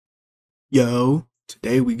Yo,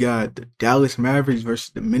 today we got the Dallas Mavericks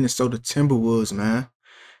versus the Minnesota Timberwolves, man.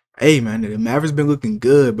 Hey, man, the Mavericks been looking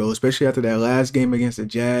good, bro, especially after that last game against the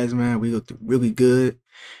Jazz, man. We looked really good.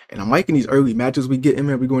 And I'm liking these early matchups we get in,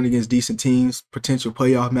 man. We're going against decent teams, potential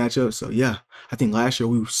playoff matchups. So, yeah, I think last year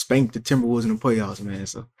we spanked the Timberwolves in the playoffs, man.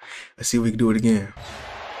 So, let's see if we can do it again.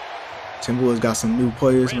 Timberwolves got some new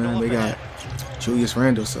players, man. They got Julius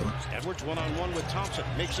Randle, so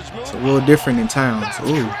it's a little different in Towns.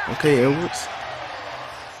 Ooh, okay, Edwards.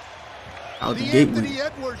 Out the gate with it.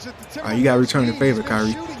 All right, you got to return the favor,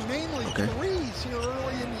 Kyrie. Okay.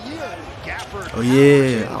 Oh,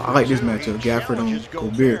 yeah. I like this matchup. Gafford on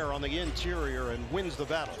Gobert.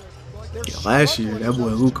 Yeah, last year, that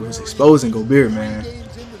boy LUKA was exposing Gobert, man.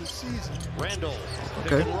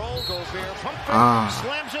 Okay.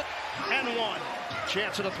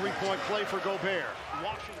 Chance at a three-point play for Gobert.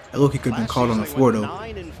 That look, he could have been called on the floor, though.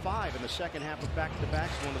 9 and 5 in the second half of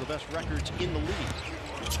back-to-backs, one of the best records in the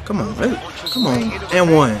league. Come on, come on,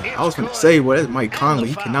 and one. I was gonna say, well, that's Mike Conley.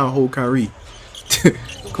 He cannot hold Kyrie.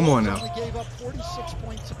 Come on now.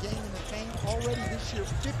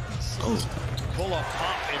 Oh,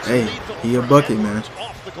 hey, he a bucket, man.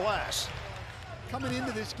 Coming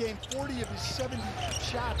into this game, 40 of his 70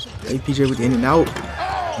 shots. Hey, PJ with the in and out.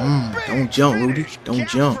 Don't jump, Rudy. Don't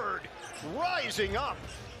jump. Rising up.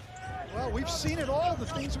 Well, we've seen it all. The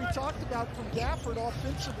things we talked about from Gafford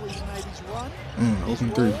offensively tonight. He's run.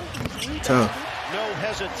 Open three. Tough. No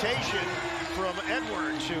hesitation from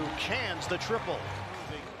Edwards, who cans the triple.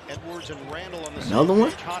 Edwards and Randle on the Another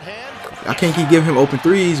one? hot hand. I can't keep giving him open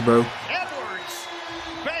threes, bro. Edwards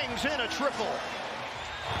bangs in a triple.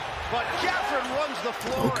 But Gafford runs the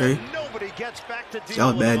floor. Okay. And nobody gets back to deal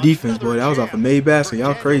Y'all with bad defense, boy. That was off a made basket.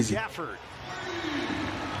 Y'all crazy.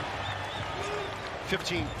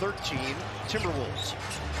 15-13 Timberwolves.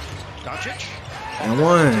 Doncic. And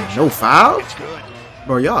one. No foul? It's good.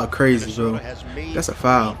 Bro, y'all crazy, bro. That's a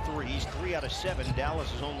foul. Threes, 3 out of 7. Dallas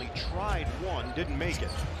has only tried one, didn't make it.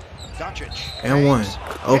 Doncic. And one.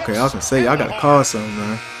 Okay, I was gonna say, y'all gotta call something,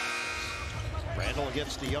 man. Randle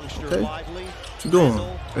against the youngster Okay. Lively. What you doing?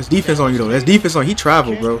 That's defense on you, though. That's defense on. He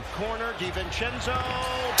traveled, bro. Corner, DiVincenzo.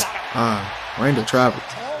 Randle traveled.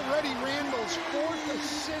 Already Randle's 4th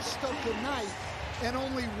assist of the night and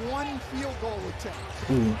only 1 field goal attempt.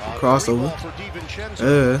 Ooh, crossover.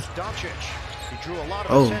 Doncic. He drew a lot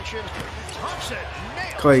of attention. Thompson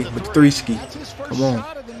nails Clay the with the three. 3-ski. That's his first Come on.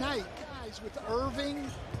 shot of the night. Guys, with Irving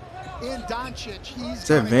and Doncic, Is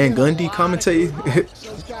that Van Gundy commentating?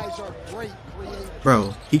 Those guys are great creators.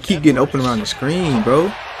 Bro, he keep getting open around the screen,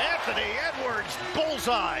 bro. Anthony Edwards,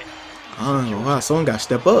 bullseye. I don't know why. Someone got to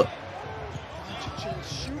step up.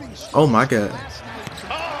 Oh, my God.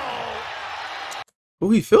 What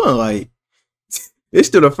he feeling like? It's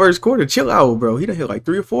still the first quarter. Chill out, bro. He done hit like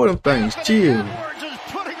 3 or 4 of them things. Chill.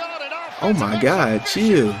 Oh, my God.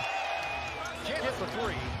 Chill. Can't hit the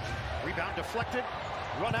three. Rebound deflected.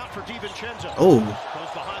 Run out for DiVincenzo. Oh.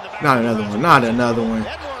 Not another one. Not another one.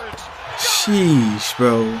 Sheesh,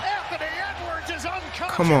 bro.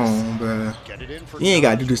 Come on, bro. You ain't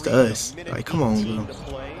got to do this to us. Like, come on, bro.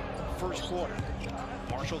 First quarter.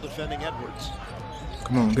 Marshall defending Edwards.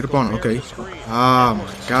 Come on, get up on it. Okay. Oh,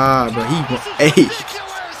 my God, bro.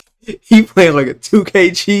 He playing like a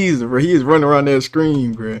 2K cheese, bro. He is running around that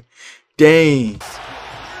screen, bro. Dang.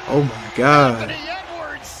 Oh, my God.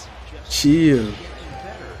 Chill.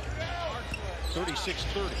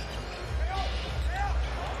 36-30.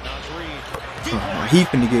 He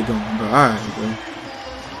finna get going, bro. Alright, bro.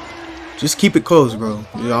 Just keep it close, bro.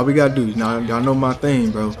 Yeah, all we gotta do. Y'all know my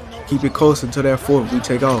thing, bro. Keep it close until that 4th we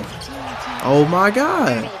take off. Oh my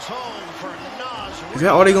God. Is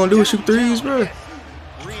that all they gonna do is shoot threes, bro?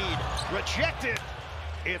 Rejected.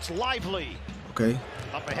 It's Lively. Okay.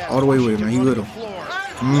 All the way with it, man. He little.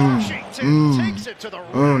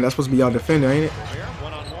 That's supposed to be y'all defender, ain't it?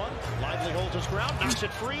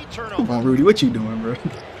 Come on, Rudy. What you doing, bro?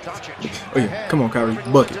 Oh, yeah. Come on, Kyrie.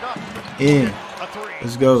 Bucket. In.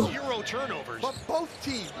 Let's go.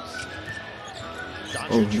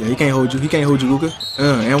 Oh, yeah. He can't hold you. He can't hold you, LUKA.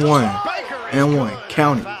 And one. And one.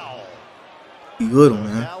 Count it. He little,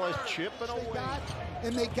 man.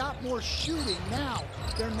 And they got more shooting now.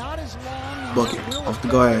 They're not as long. Bucket. Off the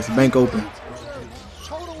glass. Bank open.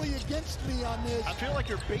 Totally against me on this. I feel like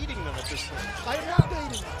you're baiting them at this point. I'm not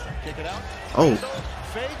baiting. Kick it out. Oh.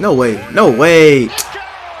 No way. No way.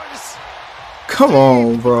 Come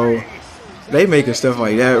on, bro. They making stuff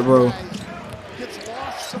like that, bro.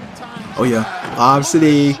 Oh, yeah. Lob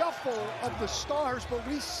City.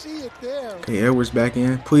 Okay, Edwards back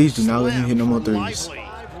in. Please do not let him hit no more threes.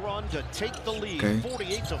 Okay.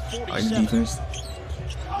 Like defense.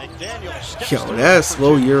 Yo, that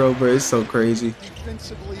slow Euro, bro, it's so crazy.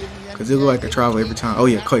 Because it look like a travel every time. Oh,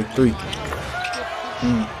 yeah, Clay, 3.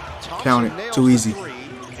 Count it. Too easy.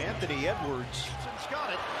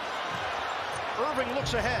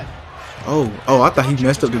 Oh, I thought he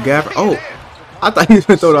messed up the gap. Oh, I thought he was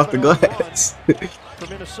going to throw it off the glass.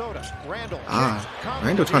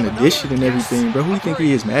 Randall trying to dish it and everything, bro. Who you think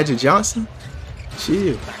he is, Magic Johnson?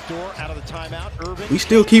 Chill. We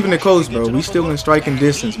still keeping it close, bro. We still in striking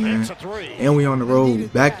distance, man. And we on the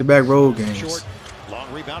road. Back-to-back road games.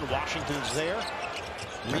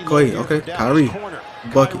 Clay, okay. Kyrie.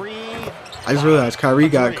 Bucket. I just realized Kyrie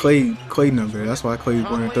got Clay number. That's why Clay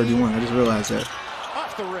wearing 31. I just realized that.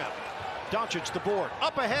 Off the rim. Doncic the board.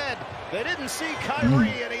 Up ahead. They didn't see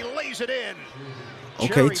Kyrie and he lays it in.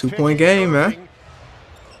 Okay, 2-point game, man.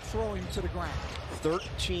 Throwing to the ground.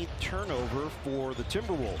 13th turnover for the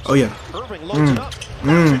Timberwolves. Oh yeah. Irving loads it up.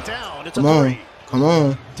 It down. It's Come on. Come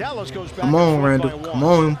on. Dallas goes back. Come on, Randall. Come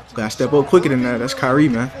on. Gotta step up quicker than that. That's Kyrie,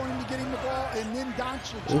 man.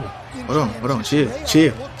 Ooh. Hold on. Chill.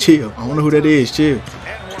 I don't know who that is. Chill.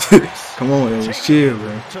 Come on, Edwards. Chill,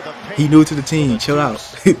 man. He new to the team. Chill out.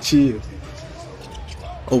 Chill.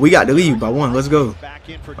 Oh, we got the lead by 1. Let's go.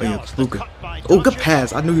 Oh yeah, LUKA. Oh, good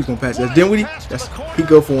pass. I knew he was gonna pass. That's Dinwiddie. He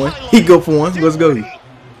go for one. Let's go.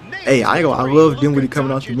 Hey, I love Dinwiddie coming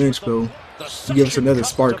off the bench, bro. He gives us another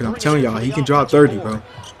spark, and I'm telling y'all, he can drop 30, bro.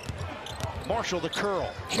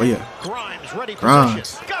 Oh yeah.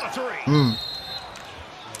 Grimes.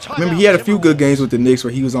 Remember, he had a few good games with the Knicks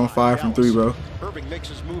where he was on fire from 3, bro.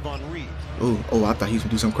 Oh, I thought he was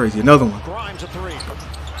gonna do something crazy. Another one.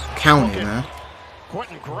 Count it, man.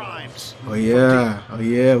 Oh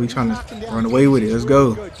yeah, we trying to run away with it. Let's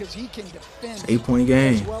go. It's an 8-point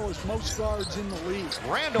game.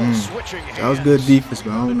 That was good defense,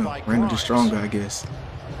 but I don't know. Randall just stronger, I guess.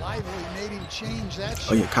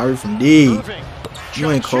 Oh yeah, Kyrie from D. You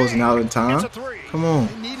ain't closing out in time. Come on.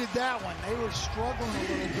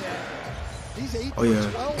 Oh yeah.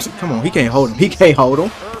 Come on, he can't hold him.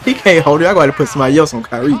 I gotta put somebody else on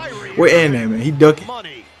Kyrie. Where Ann at, man? He ducking.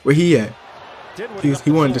 Where he at?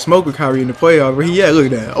 He wanted to smoke with Kyrie in the playoffs. Where he at? Look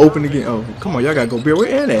at that. Open again. Oh, come on. Y'all got to go beer. Where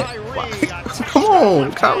Ann at? Come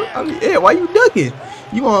on, Kyrie. I mean, yeah, why you ducking?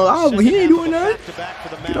 You on live, but he ain't doing nothing.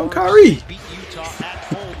 Get on Kyrie.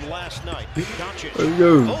 Let's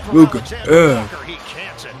go. LUKA.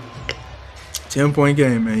 10-point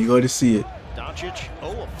game, man. You go to see it. Doncic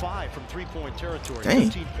 0 of 5 from 3-point territory.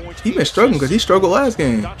 Dang. He been struggling because he struggled last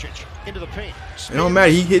game. It don't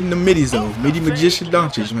matter. He hitting the middies though. Midi magician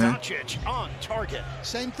Doncic, man.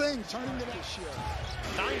 Same thing. Turn into that shit.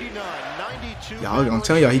 Y'all, I'm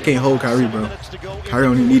telling y'all, he can't hold Kyrie, bro. Kyrie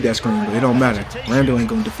don't even need that screen, but it don't matter. Randall ain't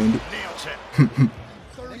gonna defend it.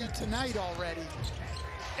 30 tonight already.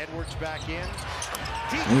 Edwards back in.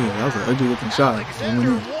 Yeah, that was an ugly looking shot.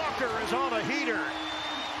 Walker is on a heater.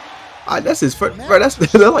 That's his first, bro. That's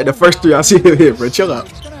like the first 3 I see him hit, bro. Chill out.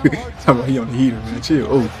 He on the heater, man. Chill.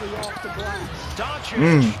 Oh.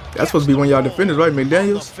 That's supposed to be one of y'all defenders, right,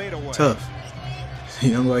 McDaniels? Tough. He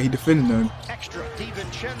don't know why he defending them. Extra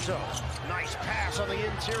DiVincenzo. Nice pass on the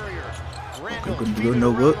interior. Okay, good. No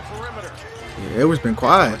look. Yeah, Edwards been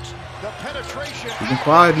quiet. He's been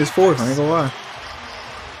quiet in this fourth. I ain't gonna lie.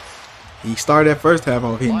 He started that first half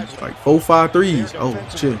off hitting like 4-5 threes. Oh,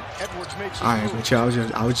 chill. All right, but chill.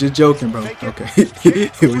 I was just joking, bro. Okay,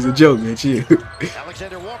 it was a joke, man. Chill. All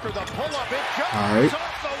right.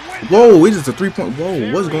 Whoa, it's just a 3-point.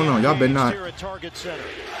 Whoa, what's going on? Y'all better not.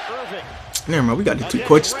 Never mind. We got the 2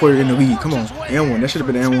 clutchest players in the league. Come on, N1. That should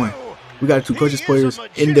have been N1. We got the 2 clutchest players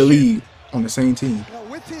in the league on the same team.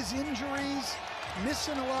 With his injuries,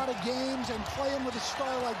 missing a lot of games, and playing with a star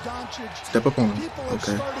like Doncic. Step up on him.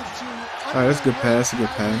 Okay. All right, that's a good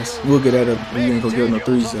pass. We'll get at it. We ain't gonna get no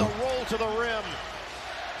 3s though.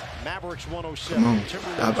 Come on.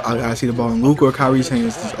 I gotta see the ball in LUKA or Kyrie's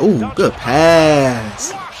hands. Oh, good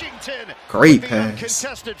pass. Great pass.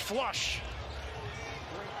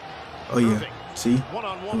 Oh, yeah. See? It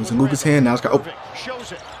was in LUKA's hand. Now it's got. Oh.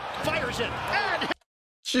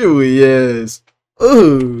 Sure he is.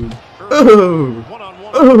 Ooh. Ooh.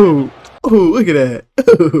 Ooh. Ooh. Look at that.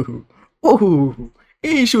 Ooh. Ooh.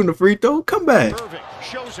 He ain't shooting the free throw. Come back.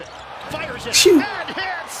 Shoot.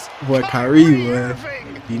 Boy, Kyrie, man.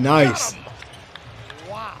 Be nice.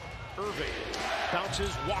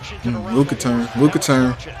 LUKA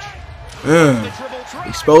turn.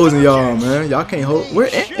 Exposing y'all, man. Y'all can't hold. Where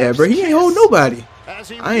at, bro? He ain't hold nobody.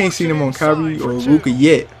 I ain't seen him on Kyrie or LUKA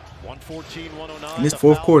yet. In this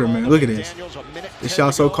fourth quarter, man. Look at this. This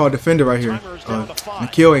y'all so-called defender right here.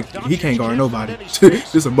 Nikhil, he can't guard nobody.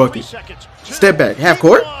 This is a bucket. Step back. Half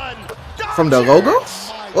court. From the logo.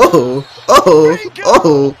 Oh.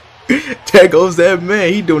 There goes that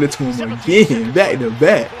man. He doing it to him again. Back to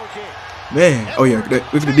back. Man. Oh, yeah.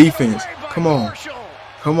 Look at the defense. Come on.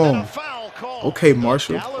 Come on. Okay,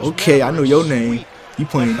 Marshall. Okay, I know your name. You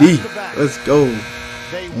playing D. Let's go.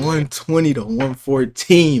 120 to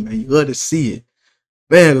 114, man. You love to see it.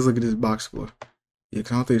 Man, let's look at this box score. Yeah,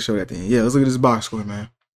 because I don't think it showed that thing. Yeah, let's look at this box score, man.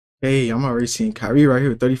 Hey, I'm already seeing KYRIE right here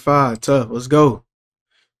with 35. Tough. Let's go.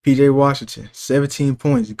 PJ Washington, 17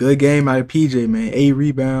 points. Good game out of PJ, man. 8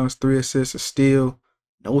 rebounds, 3 assists, a steal.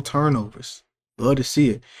 No turnovers. Love to see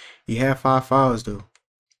it. He had 5 fouls, though.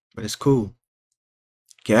 But it's cool.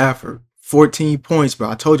 Gafford, 14 points, bro.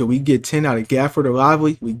 I told you, we get 10 out of Gafford or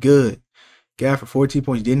Lively. We good. Gafford, 14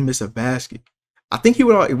 points. Didn't miss a basket. I think he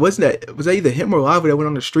went on. It wasn't that. Was that either him or Lively that went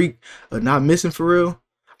on the streak of not missing for real?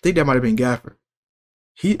 I think that might have been Gafford.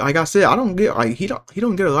 He, like I said, I don't get like he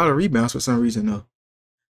don't get a lot of rebounds for some reason though.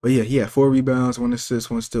 But yeah, he had 4 rebounds, 1 assist,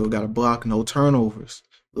 1 steal, got a block, no turnovers.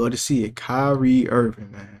 Love to see it. Kyrie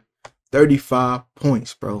Irving, man. 35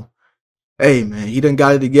 points, bro. Hey, man, he done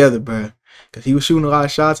got it together, bro. Because he was shooting a lot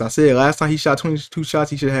of shots. I said last time he shot 22 shots,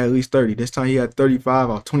 he should have had at least 30. This time he had 35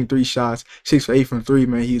 off 23 shots, 6 for 8 from 3,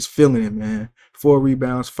 man. He was feeling it, man. 4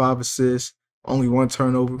 rebounds, 5 assists, only 1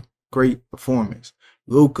 turnover. Great performance.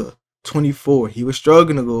 LUKA, 24. He was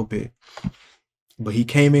struggling a little bit. But he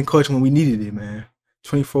came in clutch when we needed it, man.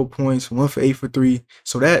 24 points, 1 for 8 for 3.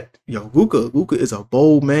 So that, yo, LUKA is a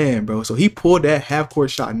bold man, bro. So he pulled that half-court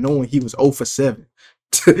shot knowing he was 0 for 7.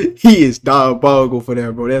 He is diabolical for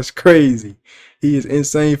that, bro. That's crazy. He is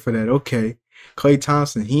insane for that. Okay. Klay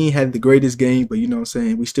Thompson, he ain't had the greatest game, but you know what I'm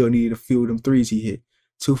saying? We still needed a few of them threes he hit.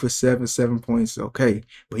 2 for 7, 7 points. Okay.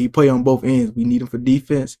 But he played on both ends. We need him for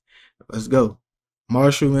defense. Let's go.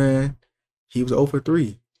 Marshall, man, he was 0 for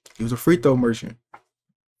 3. He was a free throw merchant.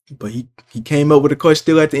 But he came up with a clutch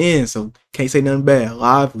still at the end, so can't say nothing bad.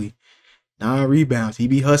 Lively, 9 rebounds. He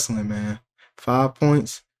be hustling, man. 5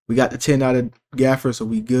 points. We got the 10 out of Gafford, so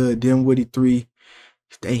we good. Dinwiddie, 3.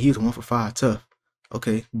 Dang, he was 1 for 5. Tough.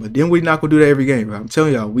 Okay, but Dinwiddie not going to do that every game, bro. I'm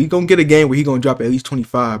telling y'all, we going to get a game where he going to drop at least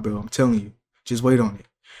 25, bro. I'm telling you. Just wait on it.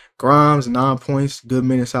 Grimes, 9 points. Good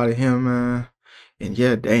minutes out of him, man. And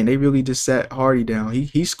yeah, dang, they really just sat Hardy down.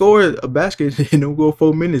 He scored a basket in them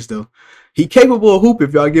 4 minutes, though. He capable of hoop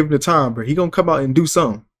if y'all give him the time, bro. He going to come out and do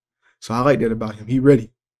something. So I like that about him. He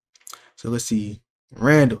ready. So let's see.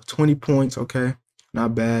 Randall, 20 points. Okay.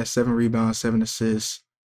 Not bad. 7 rebounds, 7 assists,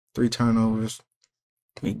 3 turnovers.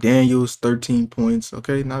 McDaniels, 13 points.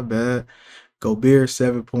 Okay, not bad. Gobert,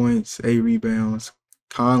 7 points, 8 rebounds.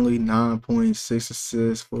 Conley, 9 points, 6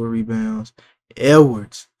 assists, 4 rebounds.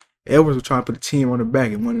 Edwards was trying to put the team on the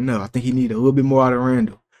back and wasn't enough. I think he needed a little bit more out of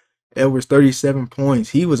Randall. Edwards, 37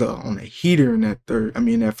 points. He was on a heater in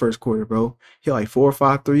that first quarter, bro. He had like 4 or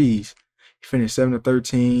 5 threes. He finished 7 of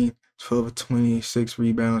 13, 12 of 20, 6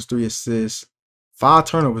 rebounds, 3 assists. 5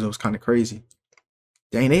 turnovers. That was kind of crazy.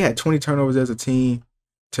 Dang, they had 20 turnovers as a team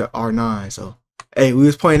to our 9. So, hey, we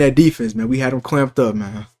was playing that defense, man. We had them clamped up,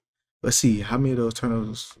 man. Let's see. How many of those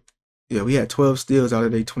turnovers? Yeah, we had 12 steals out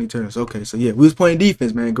of their 20 turnovers. Okay, so yeah, we was playing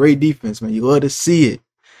defense, man. Great defense, man. You love to see it.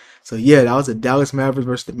 So, yeah, that was the Dallas Mavericks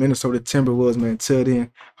versus the Minnesota Timberwolves, man. Until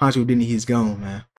then, Honcho Denny, he's gone, man.